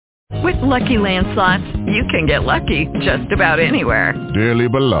With Lucky Land Slots, you can get lucky just about anywhere. Dearly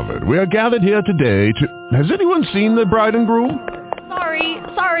beloved, we are gathered here today to... Has anyone seen the bride and groom?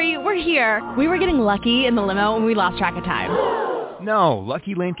 Sorry, we're here. We were getting lucky in the limo and we lost track of time. No,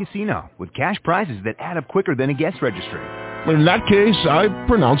 Lucky Land Casino, with cash prizes that add up quicker than a guest registry. In that case, I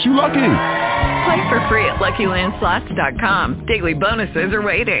pronounce you lucky. Play for free at LuckyLandSlots.com. Daily bonuses are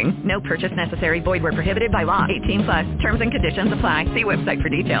waiting. No purchase necessary. Void where prohibited by law. 18+. Terms and conditions apply. See website for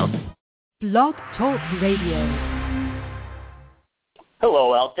details. Blog Talk Radio.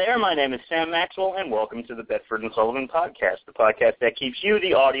 Hello out there. My name is Sam Maxwell, and welcome to the Bedford Sullivan podcast, the podcast that keeps you,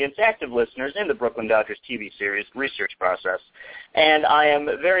 the audience, active listeners in the Brooklyn Dodgers TV series research process. And I am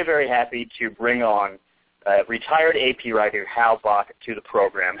very, very happy to bring on retired AP writer Hal Bock to the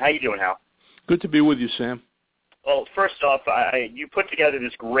program. How you doing, Hal? Good to be with you, Sam. Well, first off, you put together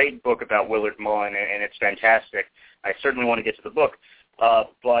this great book about Willard Mullin, and it's fantastic. I certainly want to get to the book,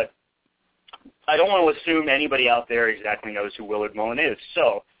 but I don't want to assume anybody out there exactly knows who Willard Mullin is.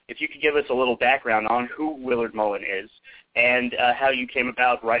 So if you could give us a little background on who Willard Mullin is and how you came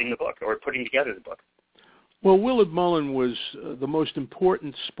about writing the book or putting together the book. Well, Willard Mullin was the most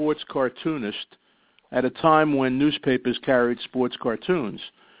important sports cartoonist at a time when newspapers carried sports cartoons.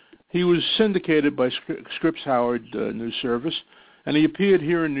 He was syndicated by Scripps Howard News Service, and he appeared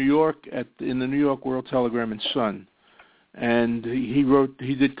here in New York in the New York World Telegram and Sun. And he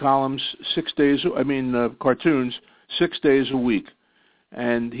did columns cartoons 6 days a week.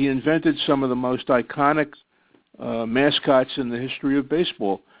 And he invented some of the most iconic mascots in the history of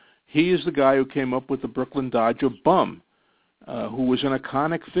baseball. He is the guy who came up with the Brooklyn Dodger bum, who was an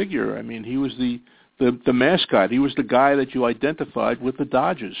iconic figure. I mean, he was the mascot. He was the guy that you identified with the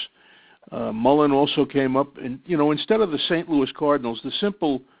Dodgers. Mullin also came up, and instead of the St. Louis Cardinals, the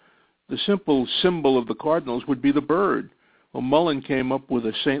simple symbol of the Cardinals would be the bird. Well, Mullin came up with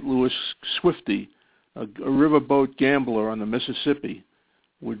a St. Louis Swiftie, a riverboat gambler on the Mississippi.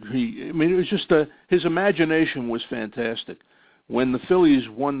 It was just his imagination was fantastic. When the Phillies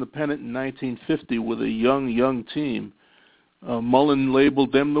won the pennant in 1950 with a young team, Mullin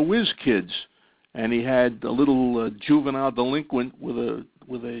labeled them the Whiz Kids, and he had a little juvenile delinquent with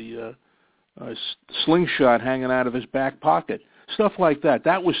a slingshot hanging out of his back pocket. Stuff like that.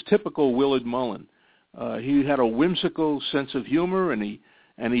 That was typical Willard Mullin. He had a whimsical sense of humor, and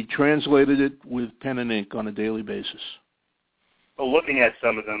he translated it with pen and ink on a daily basis. Well, looking at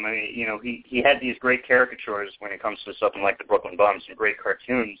some of them, he had these great caricatures when it comes to something like the Brooklyn Bums and great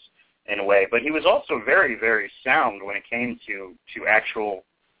cartoons in a way, but he was also very, very sound when it came to actual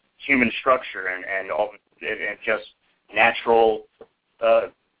human structure and just natural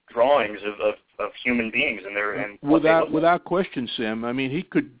drawings of human beings and without question, Sam. I mean, he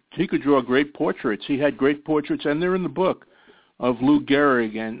could draw great portraits. He had great portraits, and they're in the book, of Lou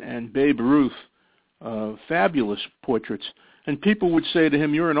Gehrig and Babe Ruth, fabulous portraits. And people would say to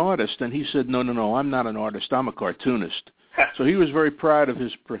him, "You're an artist," and he said, "No, I'm not an artist. I'm a cartoonist." So he was very proud of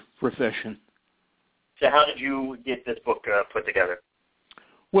his profession. So how did you get this book put together?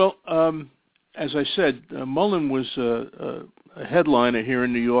 Well, as I said, Mullin was a headliner here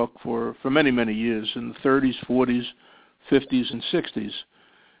in New York for many, many years, in the 30s, 40s, 50s, and 60s.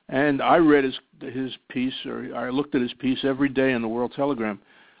 And I read his piece, or I looked at his piece every day in the World Telegram.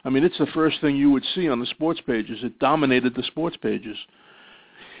 I mean, it's the first thing you would see on the sports pages. It dominated the sports pages.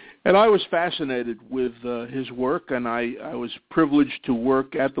 And I was fascinated with his work, and I was privileged to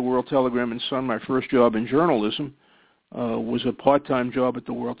work at the World Telegram and Sun. My first job in journalism was a part-time job at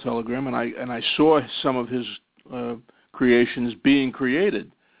the World Telegram, and I saw some of his creations being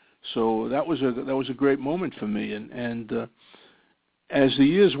created. So that was a great moment for me. And as the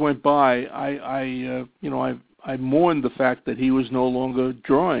years went by, I mourned the fact that he was no longer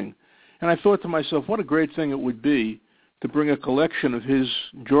drawing. And I thought to myself, what a great thing it would be to bring a collection of his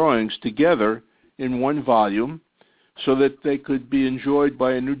drawings together in one volume so that they could be enjoyed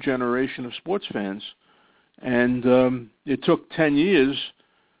by a new generation of sports fans. And it took 10 years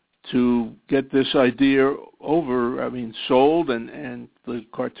to get this idea sold and the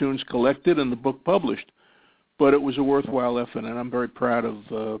cartoons collected and the book published. But it was a worthwhile effort, and I'm very proud of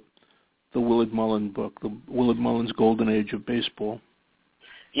the Willard Mullin book, the Willard Mullin's Golden Age of Baseball.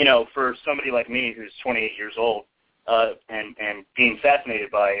 For somebody like me who's 28 years old and being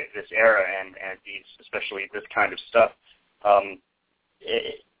fascinated by this era and especially this kind of stuff,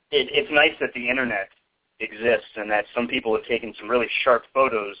 it's nice that the Internet exists and that some people have taken some really sharp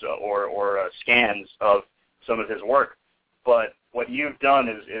photos or scans of some of his work. But what you've done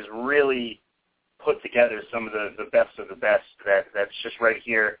is really put together some of the best of the best that's just right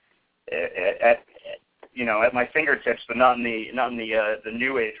here at my fingertips, but not in the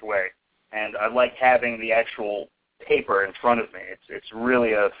new age way. And I like having the actual paper in front of me. It's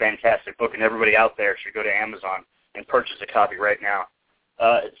really a fantastic book, and everybody out there should go to Amazon and purchase a copy right now.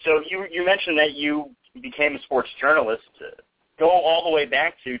 So you mentioned that you became a sports journalist. Go all the way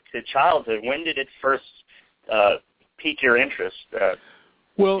back to childhood. When did it first pique your interest?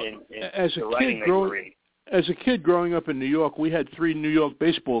 As a kid growing up in New York, we had 3 New York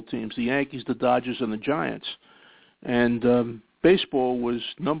baseball teams: the Yankees, the Dodgers, and the Giants. And baseball was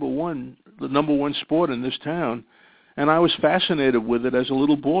the number one sport in this town. And I was fascinated with it as a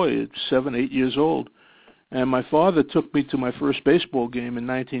little boy at 7, 8 years old. And my father took me to my first baseball game in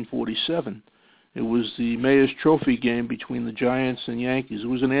 1947. It was the Mayor's Trophy game between the Giants and Yankees. It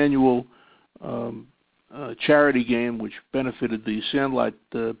was an annual charity game which benefited the Sandlot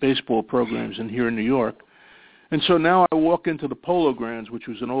baseball programs here in New York. And so now I walk into the Polo Grounds, which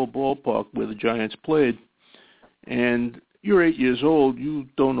was an old ballpark where the Giants played, and you're 8 years old, you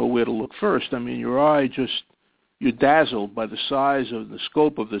don't know where to look first. I mean, you're dazzled by the size of the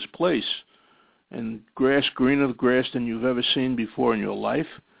scope of this place, and grass greener grass than you've ever seen before in your life,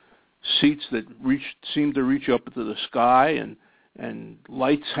 seats that seem to reach up into the sky, and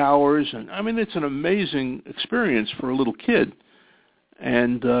light towers, and I mean, it's an amazing experience for a little kid.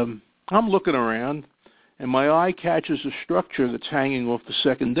 And I'm looking around, and my eye catches a structure that's hanging off the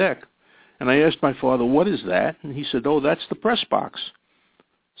second deck. And I asked my father, "What is that?" And he said, "Oh, that's the press box."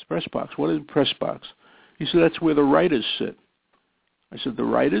 It's press box. What is a press box? He said, "That's where the writers sit." I said, "The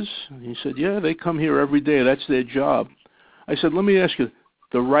writers?" And he said, "Yeah, they come here every day. That's their job." I said, "Let me ask you,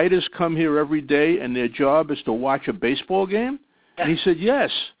 the writers come here every day and their job is to watch a baseball game?" And he said,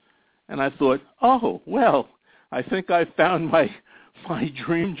 "Yes." And I thought, oh, well, I think I found my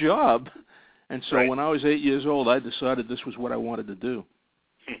dream job. And so when I was 8 years old, I decided this was what I wanted to do.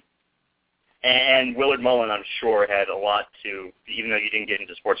 And Willard Mullin, I'm sure, had a lot to, even though you didn't get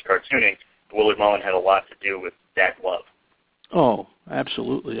into sports cartooning, Willard Mullin had a lot to do with that love. Oh,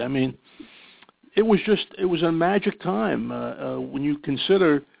 absolutely. I mean, it was a magic time when you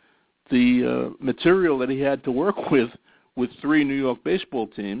consider the material that he had to work with 3 New York baseball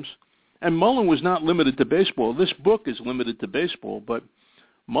teams. And Mullin was not limited to baseball. This book is limited to baseball, but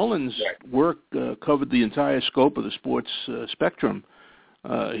Mullin's work covered the entire scope of the sports spectrum.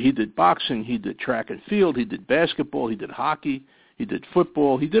 He did boxing, he did track and field, he did basketball, he did hockey, he did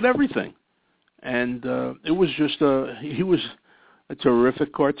football, he did everything. And it was just he was a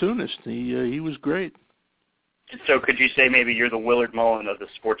terrific cartoonist. He was great. So could you say maybe you're the Willard Mullin of the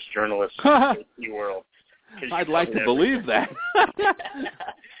sports journalist world? I'd like to believe that.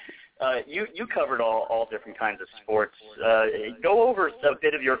 You covered all different kinds of sports. Go over a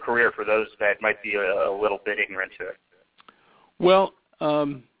bit of your career for those that might be a little bit ignorant to it. Well,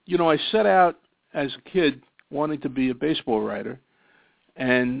 I set out as a kid wanting to be a baseball writer,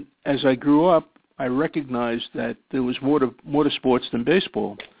 and as I grew up, I recognized that there was more to sports than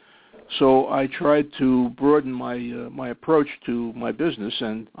baseball. So I tried to broaden my approach to my business,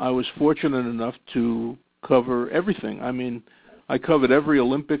 and I was fortunate enough to cover everything. I mean, I covered every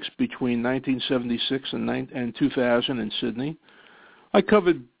Olympics between 1976 and 2000 in Sydney. I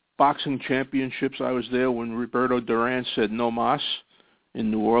covered boxing championships. I was there when Roberto Duran said no mas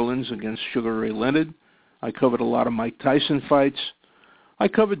in New Orleans against Sugar Ray Leonard. I covered a lot of Mike Tyson fights. I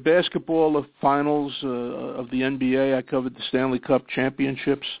covered basketball, the finals of the NBA. I covered the Stanley Cup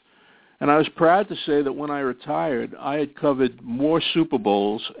championships. And I was proud to say that when I retired, I had covered more Super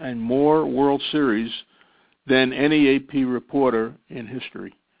Bowls and more World Series than any AP reporter in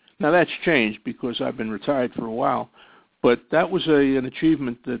history. Now, that's changed because I've been retired for a while, but that was an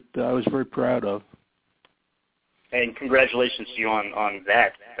achievement that I was very proud of. And congratulations to you on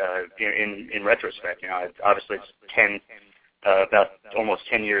that in retrospect. Obviously it's about almost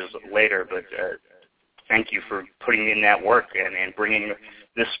 10 years later, but thank you for putting in that work and bringing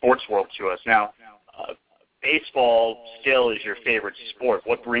this sports world to us. Now, baseball still is your favorite sport.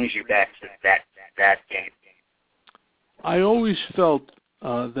 What brings you back to that game? I always felt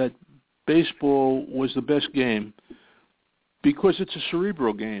that baseball was the best game because it's a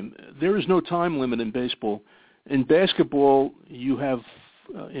cerebral game. There is no time limit in baseball. In basketball, you have,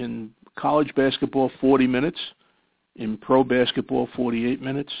 in college basketball, 40 minutes. In pro basketball, 48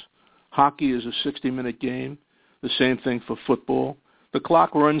 minutes. Hockey is a 60-minute game. The same thing for football. The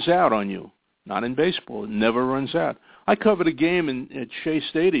clock runs out on you. Not in baseball. It never runs out. I covered a game at Shea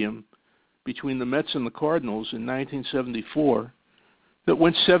Stadium between the Mets and the Cardinals in 1974 that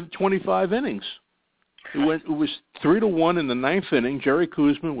went 25 innings. It was 3-1 in the ninth inning. Jerry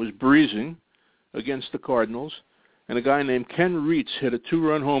Koosman was breezing against the Cardinals, and a guy named Ken Reitz hit a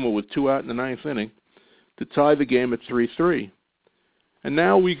 2-run homer with 2 out in the ninth inning to tie the game at 3-3. And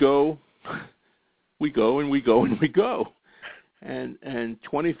now we go. And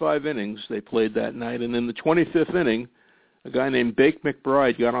 25 innings they played that night. And in the 25th inning, a guy named Bake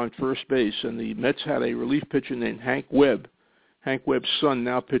McBride got on first base, and the Mets had a relief pitcher named Hank Webb. Hank Webb's son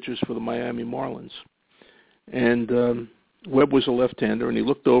now pitches for the Miami Marlins. And Webb was a left-hander, and he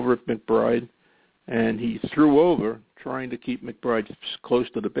looked over at McBride, and he threw over, trying to keep McBride close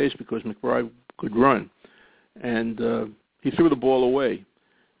to the base because McBride could run. And he threw the ball away.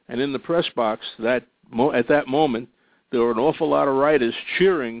 And in the press box, at that moment, there were an awful lot of writers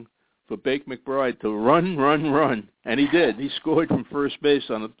cheering for Bake McBride to run. And he did. He scored from first base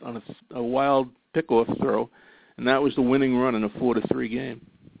on a wild pickoff throw, and that was the winning run in a 4-3 game.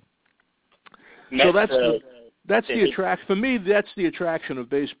 So that's the attraction. For me, that's the attraction of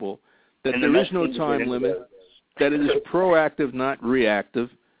baseball, that there is no time limit, that it is proactive, not reactive.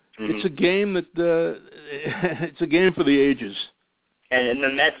 Mm-hmm. It's a game it's a game for the ages. And the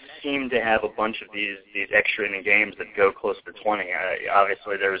Mets seem to have a bunch of these extra inning games that go close to 20.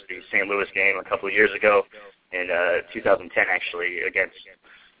 Obviously, there was the St. Louis game a couple of years ago in 2010, actually, against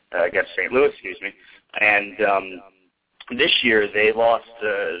St. Louis, excuse me. And this year they lost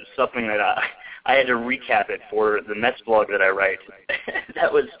something that I had to recap it for the Mets blog that I write.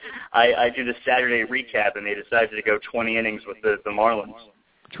 That was I do the Saturday recap, and they decided to go 20 innings with the Marlins.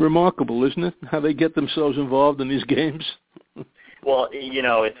 It's remarkable, isn't it, how they get themselves involved in these games? Well,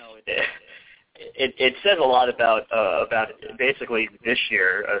 it says a lot about basically this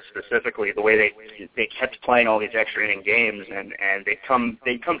year specifically the way they kept playing all these extra inning games, and they come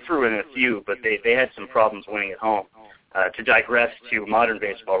through in a few, but they had some problems winning at home. To digress to modern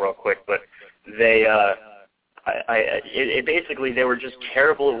baseball real quick, but they basically they were just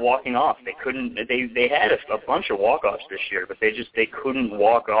terrible at walking off. They couldn't. They had a bunch of walk-offs this year, but they couldn't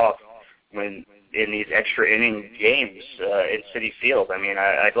walk off when in these extra inning games in Citi Field. I mean,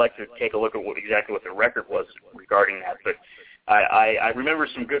 I'd like to take a look at exactly what the record was regarding that, but I remember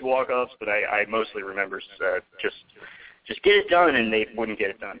some good walk-offs, but I mostly remember just get it done, and they wouldn't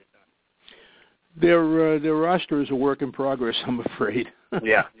get it done. Their roster is a work in progress, I'm afraid.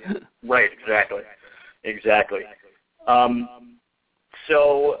 Yeah, right, exactly.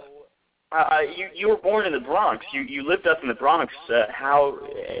 So you were born in the Bronx. You lived up in the Bronx. How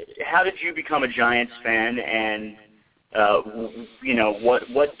did you become a Giants fan, and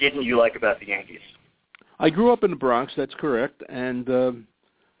what didn't you like about the Yankees? I grew up in the Bronx, that's correct, and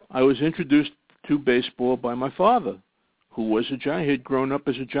I was introduced to baseball by my father, who was a Giant. He had grown up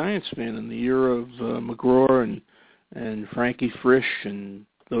as a Giants fan in the era of McGraw and Frankie Frisch and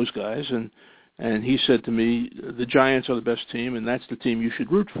those guys, and he said to me, the Giants are the best team, and that's the team you should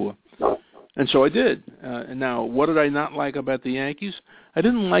root for. And so I did. And now, what did I not like about the Yankees? I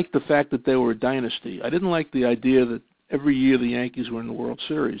didn't like the fact that they were a dynasty. I didn't like the idea that every year the Yankees were in the World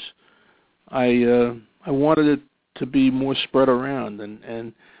Series. I wanted it to be more spread around,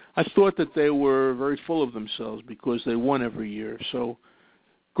 and I thought that they were very full of themselves because they won every year. So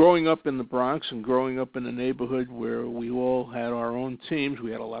growing up in the Bronx and growing up in a neighborhood where we all had our own teams,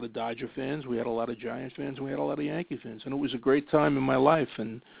 we had a lot of Dodger fans, we had a lot of Giants fans, we had a lot of Yankee fans, and it was a great time in my life,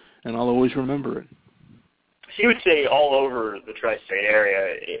 and I'll always remember it. So you would say all over the tri-state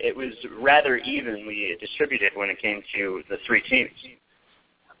area, it was rather evenly distributed when it came to the three teams.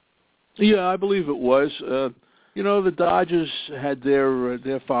 Yeah, I believe it was. The Dodgers had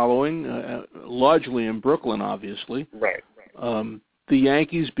their following, largely in Brooklyn, obviously. Right. The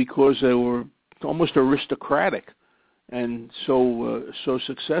Yankees, because they were almost aristocratic and so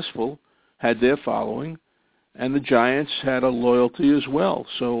successful, had their following, and the Giants had a loyalty as well.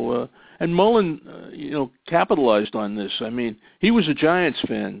 So, and Mullin, capitalized on this. I mean, he was a Giants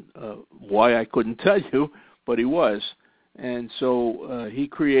fan. Why, I couldn't tell you, but he was. And so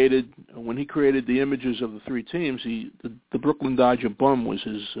when he created the images of the three teams, the Brooklyn Dodger bum was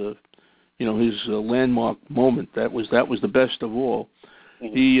his landmark moment. That was the best of all.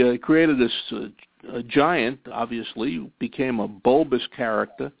 Mm-hmm. He created this giant, obviously, became a bulbous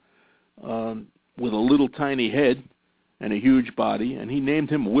character with a little tiny head and a huge body, and he named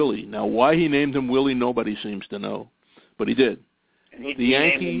him Willie. Now, why he named him Willie, nobody seems to know, but he did. And he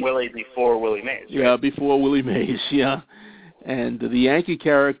named him Willie before Willie Mays. Right? Yeah, before Willie Mays, yeah. And the Yankee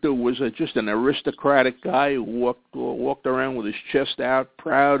character was just an aristocratic guy who walked around with his chest out,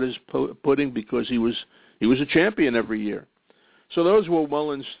 proud as pudding, because he was a champion every year. So those were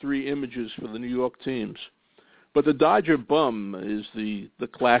Mullin's three images for the New York teams. But the Dodger bum is the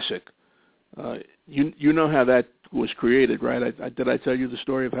classic. You know how that was created, right? Did I tell you the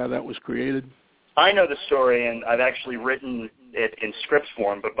story of how that was created? I know the story, and I've actually written it in script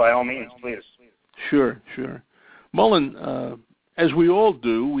form, but by all means, please. Sure. Mullin, as we all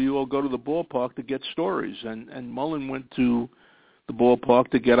do, we all go to the ballpark to get stories, and Mullin went to the ballpark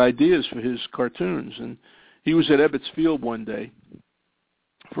to get ideas for his cartoons. And he was at Ebbets Field one day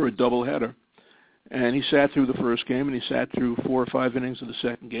for a doubleheader, and he sat through the first game, and he sat through 4 or 5 innings of the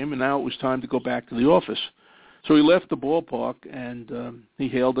second game, and now it was time to go back to the office. So he left the ballpark, and he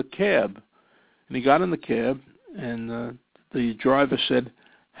hailed a cab. And he got in the cab, and the driver said,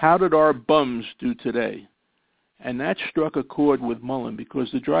 "How did our bums do today?" And that struck a chord with Mullin,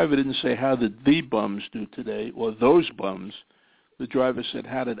 because the driver didn't say, "How did the bums do today?" or "those bums." The driver said,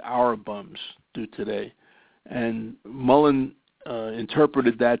 "How did our bums do today?" And Mullin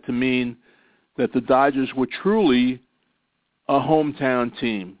interpreted that to mean that the Dodgers were truly a hometown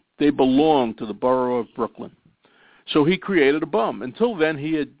team. They belonged to the borough of Brooklyn. So he created a bum. Until then,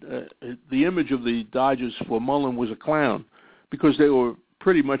 he had the image of the Dodgers for Mullin was a clown, because they were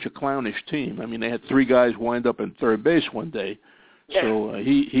pretty much a clownish team. I mean, they had 3 guys wind up in third base one day. Yeah. So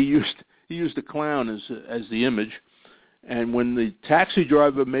he used a clown as the image. And when the taxi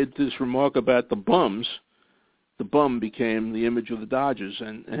driver made this remark about the bums, the bum became the image of the Dodgers,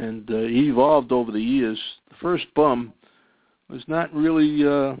 and he evolved over the years. The first bum was not really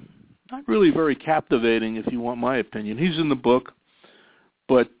very captivating, if you want my opinion. He's in the book,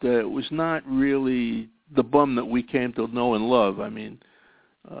 but it was not really the bum that we came to know and love. I mean,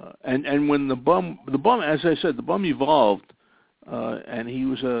 and when the bum, as I said, the bum evolved, and he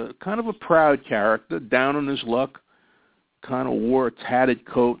was a kind of a proud character, down on his luck, kind of wore a tatted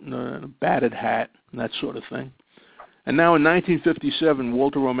coat and a batted hat and that sort of thing. And now in 1957,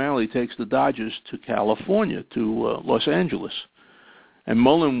 Walter O'Malley takes the Dodgers to California, to Los Angeles. And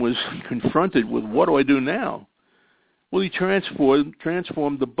Mullin was confronted with, what do I do now? Well, he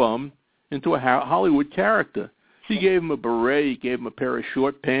transformed the bum into a Hollywood character. He gave him a beret, he gave him a pair of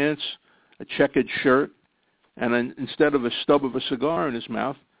short pants, a checkered shirt, and then instead of a stub of a cigar in his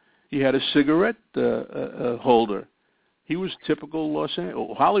mouth, he had a cigarette holder. He was typical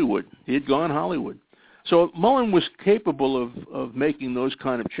Hollywood. He had gone Hollywood. So Mullin was capable of making those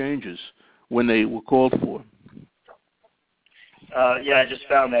kind of changes when they were called for. Yeah, I just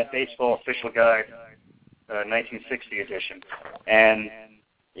found that Baseball Official Guide, 1960 edition. And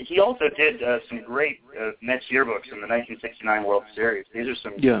he also did some great Mets yearbooks in the 1969 World Series. These are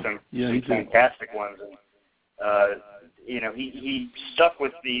some fantastic ones. And, he stuck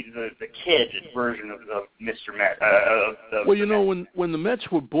with the kid version of Mr. Met. When the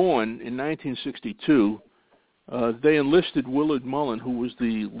Mets were born in 1962, they enlisted Willard Mullin, who was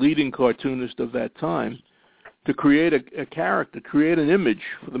the leading cartoonist of that time, to create a character, create an image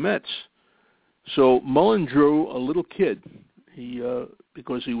for the Mets. So Mullin drew a little kid. He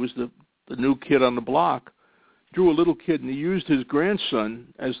because he was the new kid on the block, drew a little kid, and he used his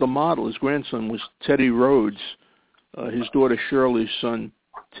grandson as the model. His grandson was Teddy Rhodes. His daughter Shirley's son,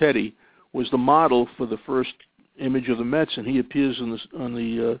 Teddy, was the model for the first image of the Mets, and he appears on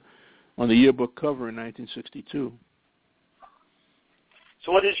the yearbook cover in 1962.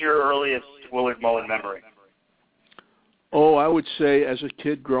 So what is your earliest Willard Mullin memory? Oh, I would say as a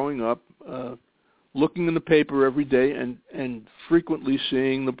kid growing up, looking in the paper every day and frequently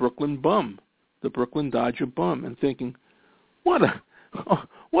seeing the Brooklyn bum, the Brooklyn Dodger bum, and thinking, what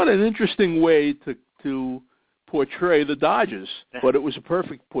an interesting way to portray the Dodgers. But it was a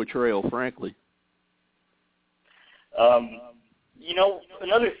perfect portrayal, frankly.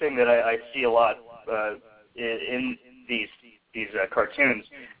 Another thing that I see a lot in these cartoons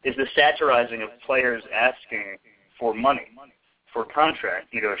is the satirizing of players asking for money, for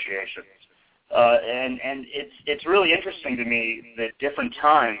contract negotiations. And it's really interesting to me that different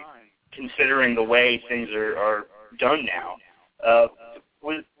time, considering the way things are done now.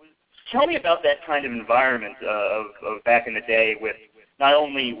 Tell me about that kind of environment of back in the day with not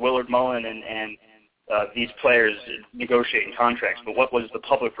only Willard Mullin and these players negotiating contracts, but what was the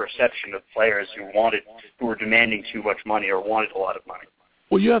public perception of players who were demanding too much money or wanted a lot of money?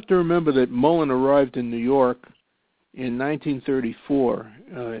 Well, you have to remember that Mullin arrived in New York in 1934.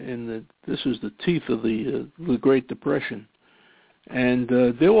 This is the teeth of the Great Depression, and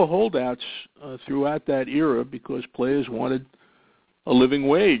there were holdouts throughout that era because players wanted a living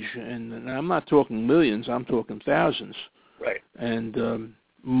wage, and I'm not talking millions, I'm talking thousands. Right. And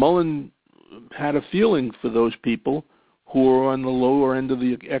Mullin had a feeling for those people who were on the lower end of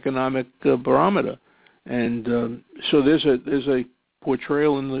the economic barometer, and so there's a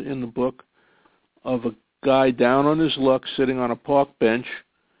portrayal in the book of a guy down on his luck sitting on a park bench,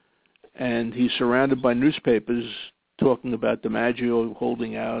 and he's surrounded by newspapers talking about DiMaggio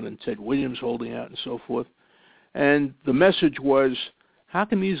holding out and Ted Williams holding out and so forth. And the message was, how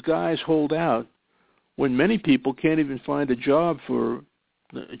can these guys hold out when many people can't even find a job for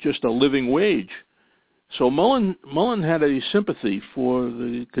just a living wage. So Mullin had a sympathy for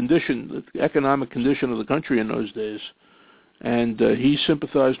the economic condition of the country in those days, and he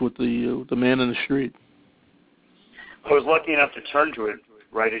sympathized with the man in the street. I was lucky enough to turn to it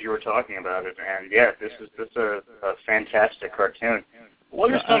right as you were talking about it, and yeah, this is a fantastic cartoon.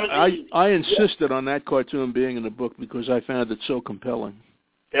 What are some of the... I insisted on that cartoon being in the book because I found it so compelling.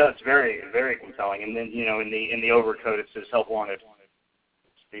 Yeah, it's very, very compelling. And then, in the overcoat it says "Help Wanted."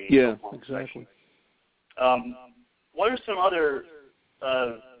 Yeah, exactly. What are some other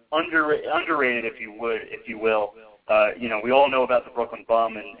underrated, if you will? We all know about the Brooklyn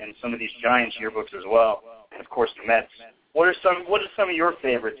Bum and some of these Giants yearbooks as well, and of course the Mets. What are some of your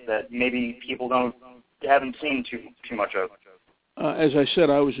favorites that maybe people haven't seen too much of? As I said,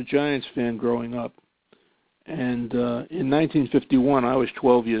 I was a Giants fan growing up, and in 1951 I was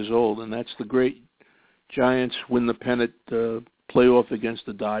 12 years old, and that's the great Giants win the pennant playoff against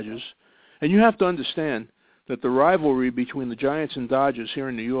the Dodgers. And you have to understand that the rivalry between the Giants and Dodgers here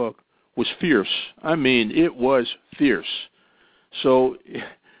in New York was fierce. I mean, it was fierce. So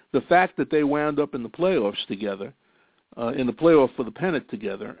the fact that they wound up in the playoffs together, in the playoff for the pennant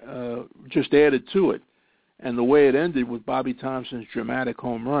together, just added to it. And the way it ended with Bobby Thompson's dramatic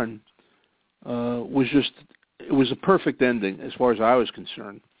home run it was a perfect ending as far as I was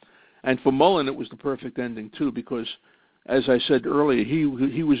concerned. And for Mullin, it was the perfect ending too, because as I said earlier, he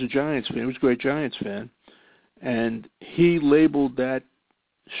was a Giants fan. He was a great Giants fan. And he labeled that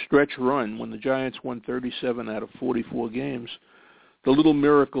stretch run when the Giants won 37 out of 44 games the little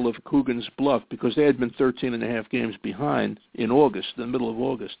miracle of Coogan's Bluff, because they had been 13 and a half games behind in August, the middle of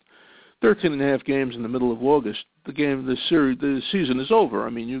August. 13 and a half games in the middle of August, the season is over. I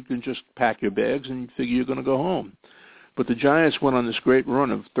mean, you can just pack your bags and figure you're going to go home. But the Giants went on this great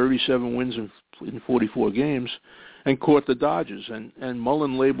run of 37 wins in 44 games and caught the Dodgers. And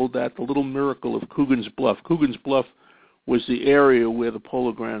Mullin labeled that the little miracle of Coogan's Bluff. Coogan's Bluff was the area where the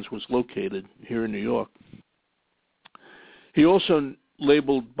Polo Grounds was located here in New York. He also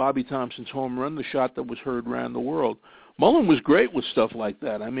labeled Bobby Thompson's home run the shot that was heard around the world. Mullin was great with stuff like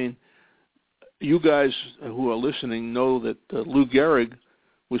that. I mean, you guys who are listening know that Lou Gehrig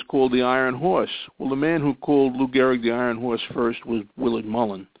was called the Iron Horse. Well, the man who called Lou Gehrig the Iron Horse first was Willard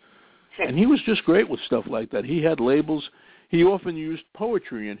Mullin. And he was just great with stuff like that. He had labels. He often used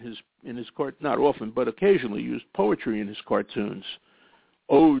poetry in his not often, but occasionally used poetry in his cartoons,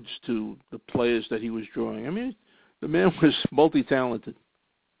 odes to the players that he was drawing. I mean, the man was multi-talented.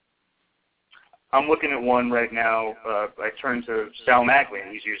 I'm looking at one right now. I turned to Sal Magley,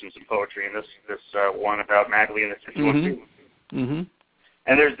 and he's using some poetry in this one about Magley and the 51 too. Mm-hmm.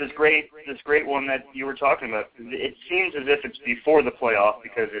 And there's this great one that you were talking about. It seems as if it's before the playoff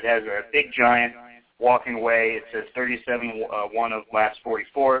because it has a big giant walking away. It says 37-1 of last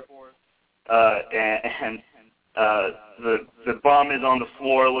 44, and the bum is on the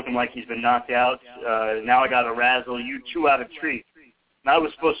floor looking like he's been knocked out. Now I got to razzle you 2 out of treat. Now I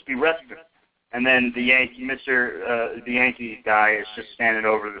was supposed to be resting. And then the Yankee guy is just standing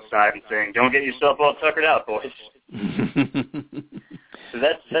over to the side and saying, "Don't get yourself all tuckered out, boys." So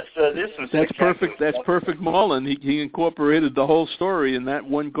that's perfect. That's perfect, Mullin. He incorporated the whole story in that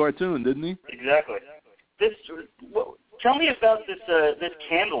one cartoon, didn't he? Exactly. Tell me about this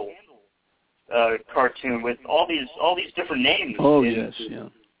candle cartoon with all these different names. Oh yes, yeah.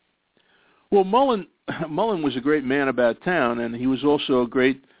 Well, Mullin was a great man about town, and he was also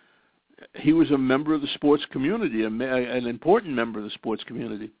he was a member of the sports community, an important member of the sports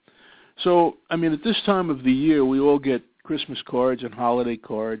community. So, I mean, at this time of the year, we all get Christmas cards and holiday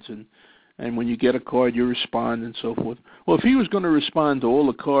cards, and when you get a card, you respond and so forth. Well, if he was going to respond to all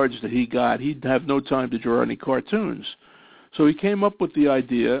the cards that he got, he'd have no time to draw any cartoons. So he came up with the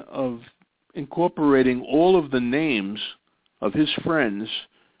idea of incorporating all of the names of his friends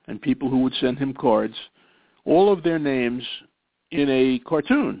and people who would send him cards, all of their names in a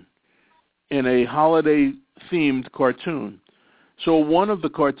cartoon, in a holiday-themed cartoon. So one of the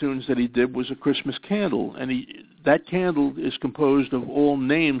cartoons that he did was a Christmas candle, and that candle is composed of all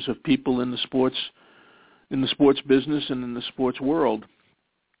names of people in the sports business and in the sports world.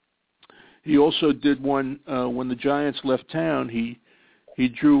 He also did one when the Giants left town. He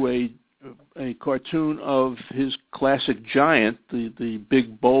drew a cartoon of his classic giant, the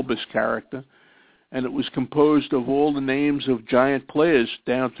big bulbous character, and it was composed of all the names of Giant players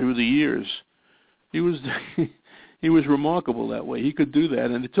down through the years. He was remarkable that way. He could do that,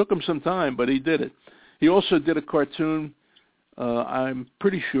 and it took him some time, but he did it. He also did a cartoon. I'm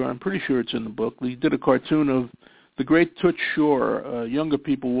pretty sure it's in the book. He did a cartoon of the great Toots Shor. Younger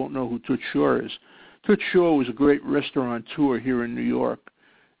people won't know who Toots Shor is. Toots Shaw was a great restaurateur here in New York,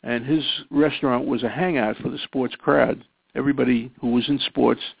 and his restaurant was a hangout for the sports crowd. Everybody who was in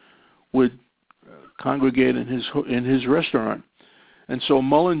sports would congregate in his restaurant. And so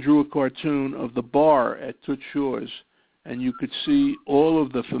Mullin drew a cartoon of the bar at Toots Shaw's, and you could see all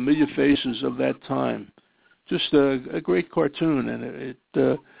of the familiar faces of that time. Just a great cartoon, and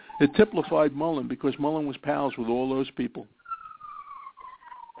it typified Mullin because Mullin was pals with all those people.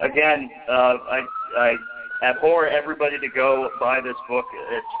 Again, I abhor everybody to go buy this book.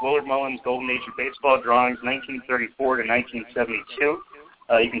 It's Willard Mullin's Golden Age of Baseball Drawings, 1934 to 1972.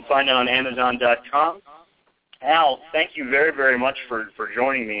 You can find it on Amazon.com. Al, thank you very, very much for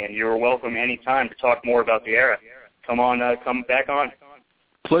joining me, and you're welcome anytime to talk more about the era. Come back on.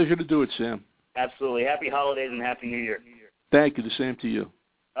 Pleasure to do it, Sam. Absolutely. Happy holidays and Happy New Year. Thank you. The same to you.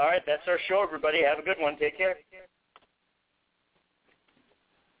 All right, that's our show, everybody. Have a good one. Take care.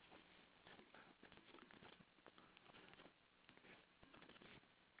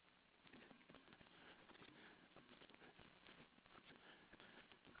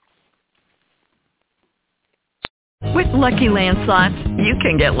 With Lucky Land Slots, you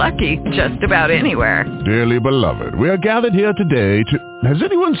can get lucky just about anywhere. Dearly beloved, we are gathered here today to... Has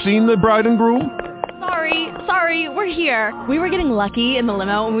anyone seen the bride and groom? Sorry, we're here. We were getting lucky in the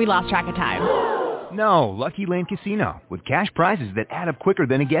limo and we lost track of time. No, Lucky Land Casino, with cash prizes that add up quicker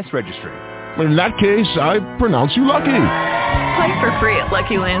than a guest registry. In that case, I pronounce you lucky. Play for free at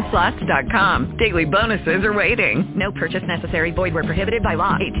LuckyLandSlots.com. Daily bonuses are waiting. No purchase necessary. Void where prohibited by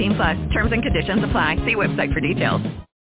law. 18+. Terms and conditions apply. See website for details.